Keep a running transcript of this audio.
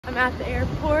I'm at the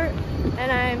airport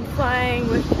and I'm flying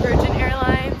with Virgin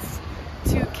Airlines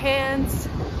to Cairns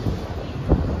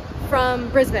from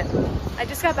Brisbane. I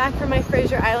just got back from my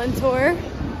Fraser Island tour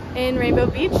in Rainbow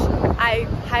Beach. I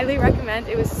highly recommend.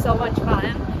 It was so much fun,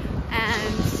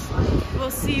 and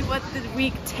we'll see what the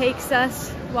week takes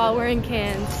us while we're in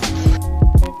Cairns.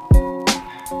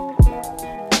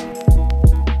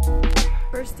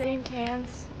 First day in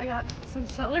Cairns, I got some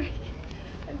celery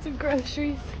and some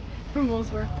groceries from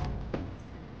Woolsworth.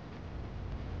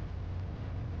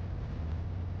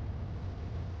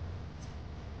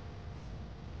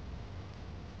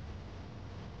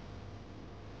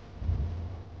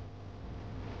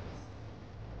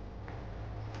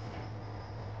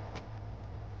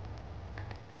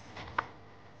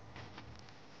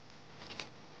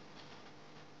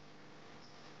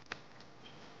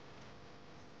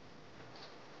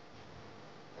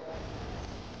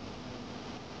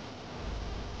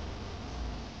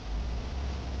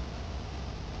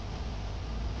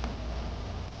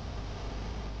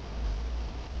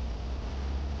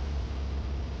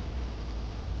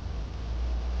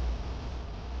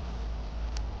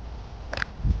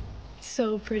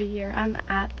 So pretty here. I'm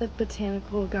at the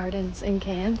Botanical Gardens in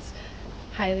Cairns.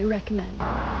 Highly recommend.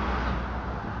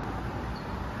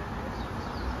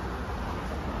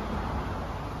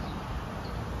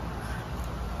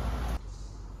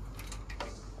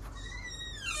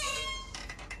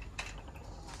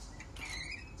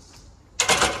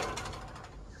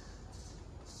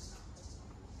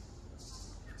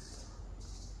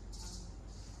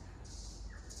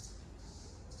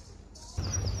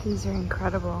 These are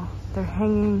incredible. They're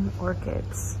hanging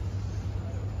orchids.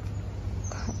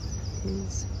 That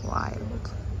is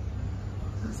wild.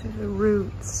 Those are the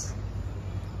roots.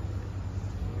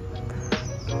 What the heck?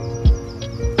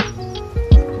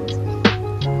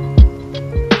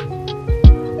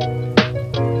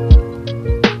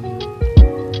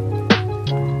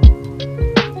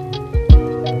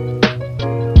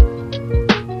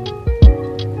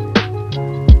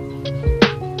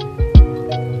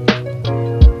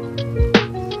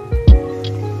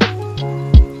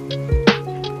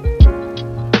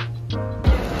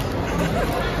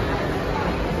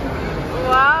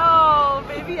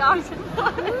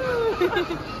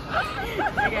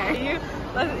 Okay,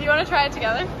 you want to try it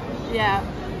together? Yeah.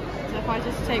 So if I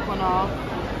just take one off.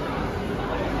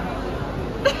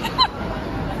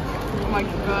 Oh my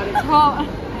god, it's hot.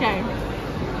 Okay.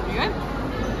 You good?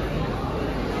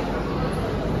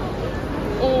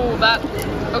 Oh, that.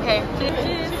 Okay.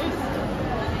 Cheers.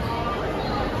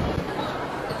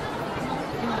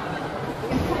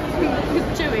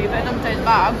 It's chewy, but it doesn't taste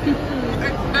bad.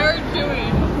 It's very chewy.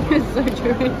 It's so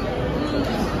chewy.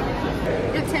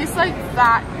 It tastes like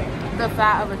fat, the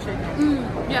fat of a chicken.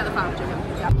 Yeah, the fat of chicken.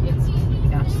 Yeah. It's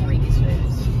sweet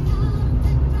foods.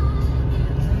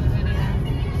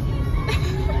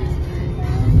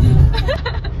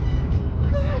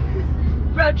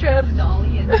 Road trip.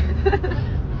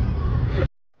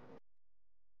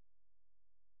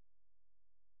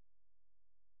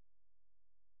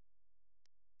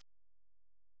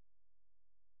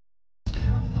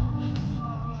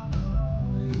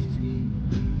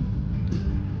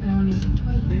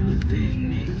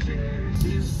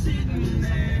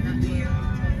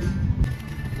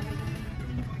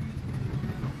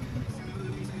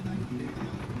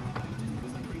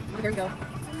 Here we go.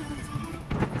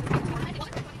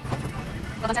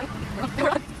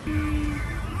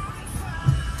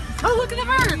 Oh, look at the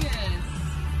bird!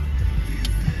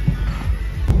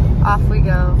 Off we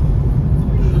go.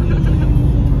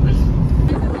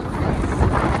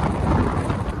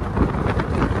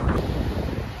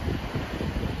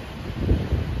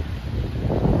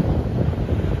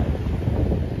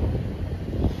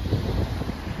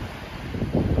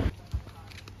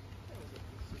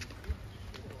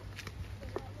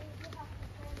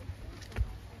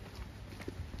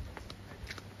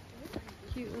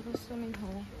 Cute little swimming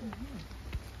hole.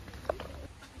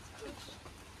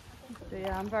 So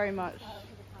yeah, I'm very much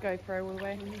GoPro all the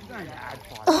way.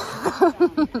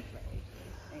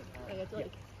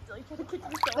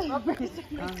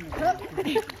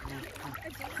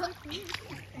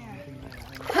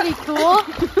 Pretty cool.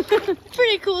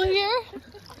 Pretty cool here.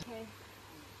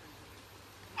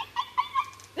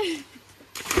 Okay.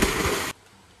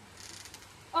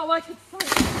 Oh, I could see.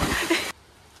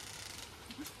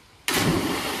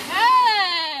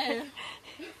 Hey!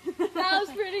 That was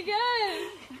pretty good.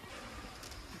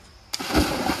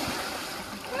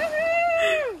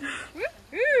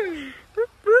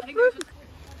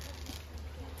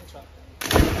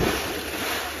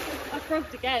 I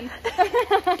croaked again.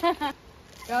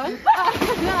 Go.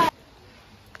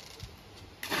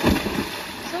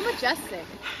 majestic.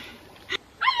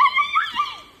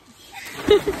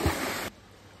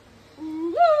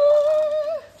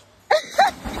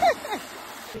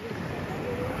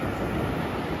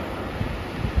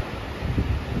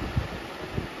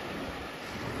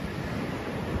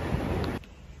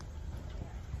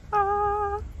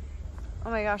 Oh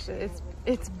my gosh,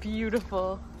 it's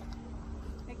beautiful.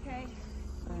 Okay.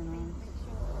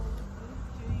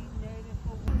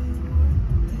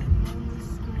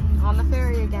 On the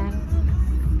ferry again.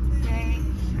 Okay.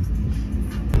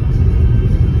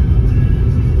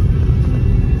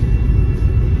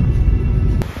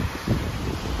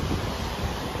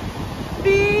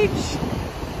 Beach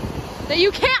that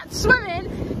you can't swim in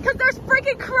because there's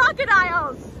freaking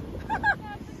crocodiles. Who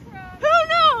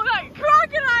knew that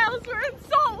crocodiles were in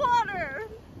salt water?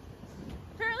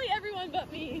 Apparently everyone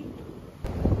but me.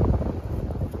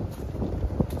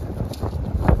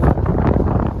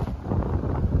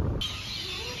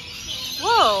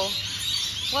 Whoa!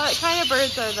 What kind of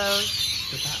birds are those?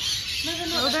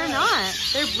 No, they're not.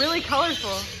 They're really colorful.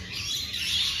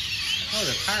 Oh,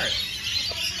 they're parrots.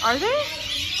 Are they?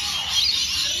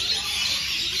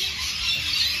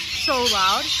 So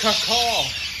loud. Caw.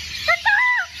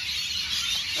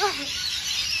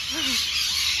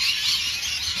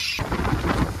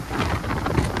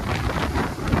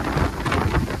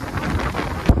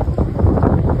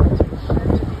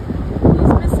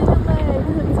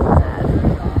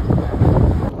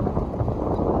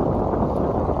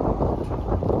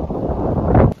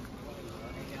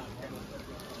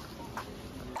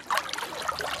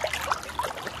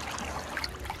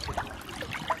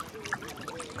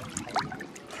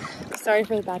 Sorry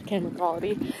for the bad camera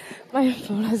quality. My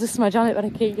phone has a smudge on it, but I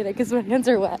can't get it because my hands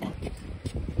are wet.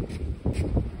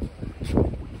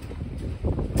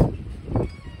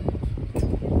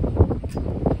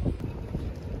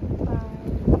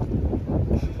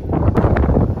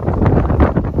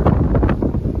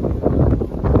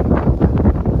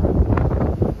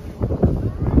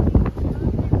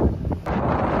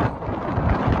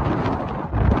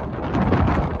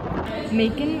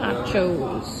 Making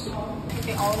nachos.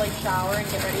 They all like shower and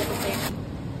get ready at the same.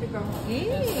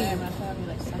 Cheers.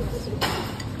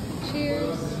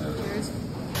 Cheers.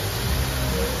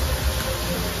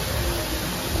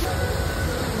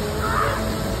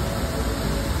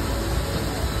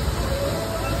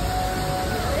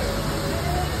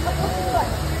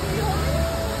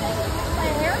 My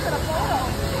hair's in a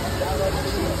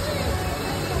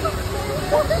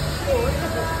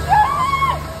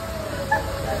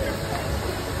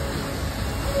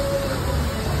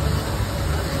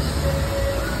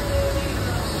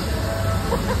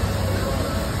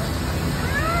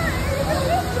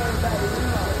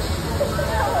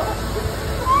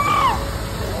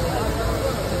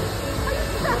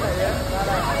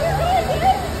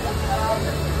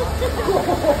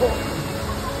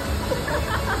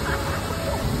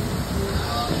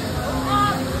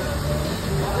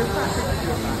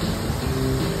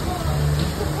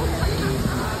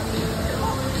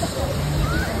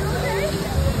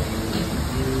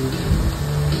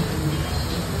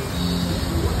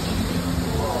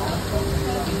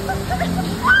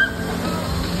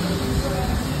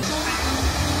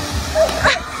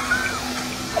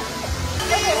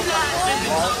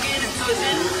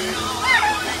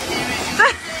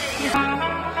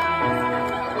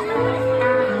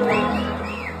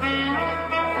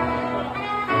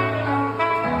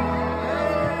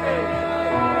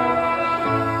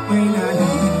When I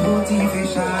need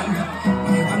motivation,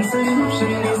 my one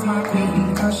solution is my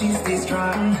queen, cause she stays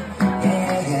strong.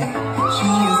 Yeah, yeah. She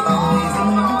is always in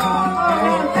my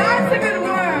corner. That's a good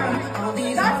word.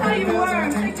 That's how you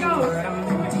work. Let's go. I'm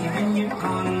moody when you're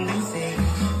gone and they say.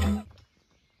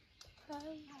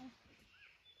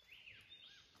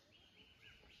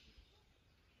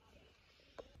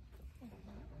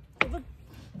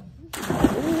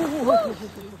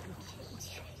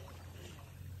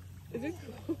 Is it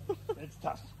cool? It's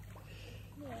tough.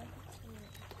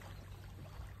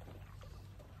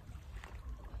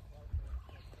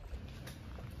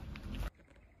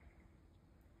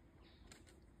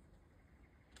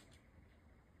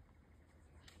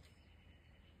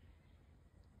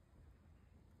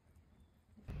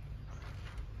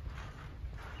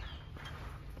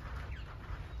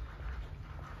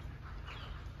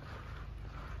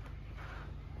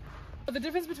 The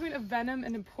difference between a venom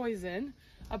and a poison,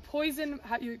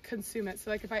 how you consume it. So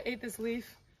like if I ate this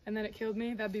leaf and then it killed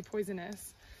me, that'd be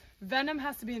poisonous. Venom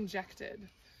has to be injected.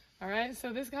 All right,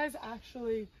 so this guy's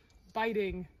actually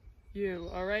biting you.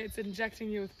 All right, it's injecting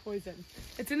you with poison.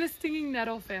 It's in the stinging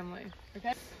nettle family.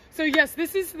 Okay, So yes,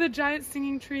 this is the giant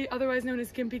stinging tree, otherwise known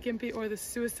as Gimpy Gimpy or the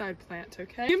suicide plant,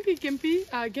 okay? Gimpy Gimpy,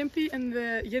 Gimpy in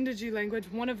the Yindiji language,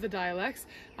 one of the dialects,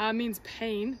 means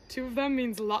pain. Two of them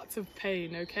means lots of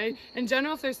pain, okay? In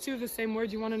general, if there's two of the same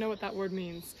word, you want to know what that word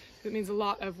means. It means a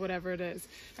lot of whatever it is,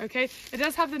 okay? It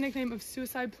does have the nickname of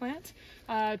suicide plant,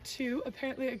 too.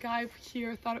 Apparently a guy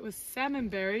here thought it was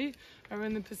salmonberry over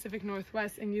in the Pacific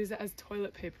Northwest and used it as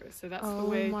toilet paper. So that's the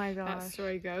way that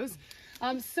story goes.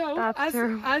 As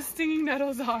stinging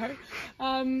nettles are,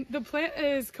 the plant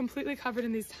is completely covered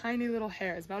in these tiny little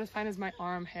hairs, about as fine as my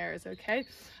arm hairs, okay?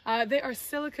 They are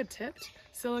silica tipped.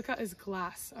 Silica is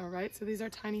glass, all right? So these are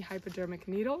tiny hypodermic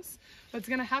needles. What's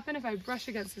gonna happen if I brush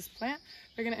against this plant,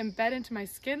 they're gonna embed into my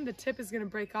skin, the tip is gonna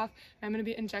break off, and I'm gonna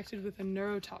be injected with a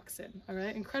neurotoxin, all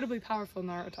right? Incredibly powerful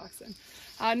neurotoxin.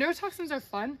 Neurotoxins are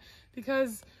fun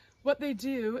because what they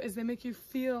do is they make you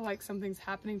feel like something's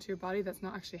happening to your body that's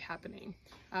not actually happening.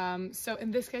 So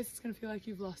in this case, it's gonna feel like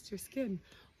you've lost your skin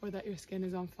or that your skin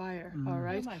is on fire, all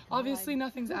right? Obviously,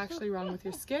 nothing's actually wrong with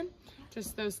your skin,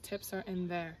 just those tips are in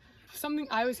there. Something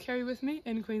I always carry with me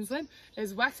in Queensland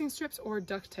is waxing strips or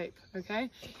duct tape, okay?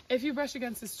 If you brush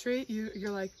against this tree,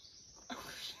 you're like, oh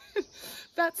shit,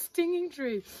 that stinging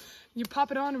tree. You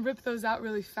pop it on and rip those out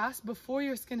really fast before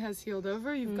your skin has healed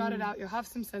over. You've got it out, you'll have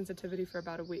some sensitivity for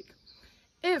about a week.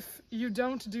 If you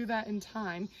don't do that in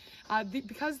time,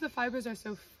 because the fibers are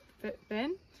so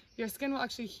thin, your skin will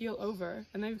actually heal over,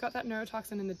 and then you've got that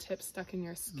neurotoxin in the tip stuck in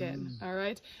your skin, all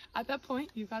right? At that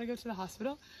point, you've got to go to the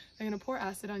hospital. They're going to pour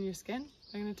acid on your skin.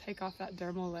 They're going to take off that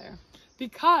dermal layer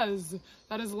because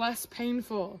that is less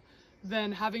painful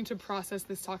than having to process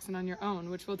this toxin on your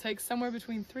own, which will take somewhere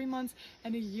between 3 months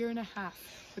and 1.5 years,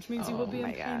 which means you will be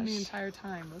in pain the entire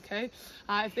time, okay?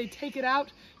 If they take it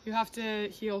out, you have to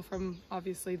heal from,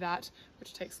 obviously, that,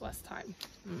 which takes less time.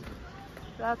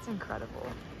 That's incredible.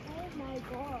 Oh my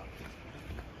god.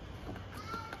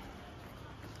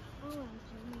 Oh,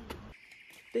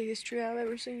 Biggest tree I've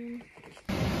ever seen.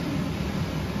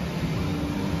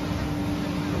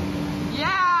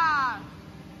 Yeah!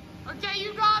 Okay,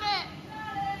 you got it!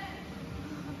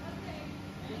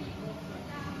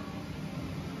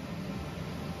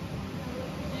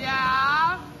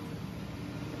 Yeah!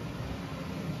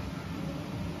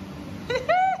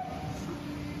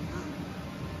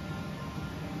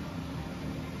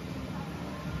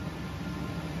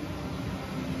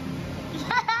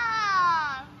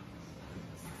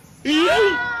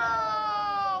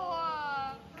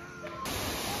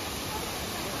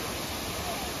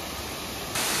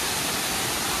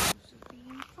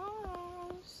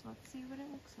 Let's see what it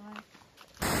looks like.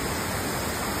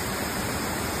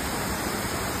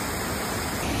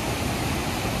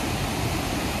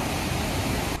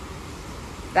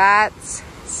 That's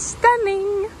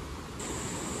stunning.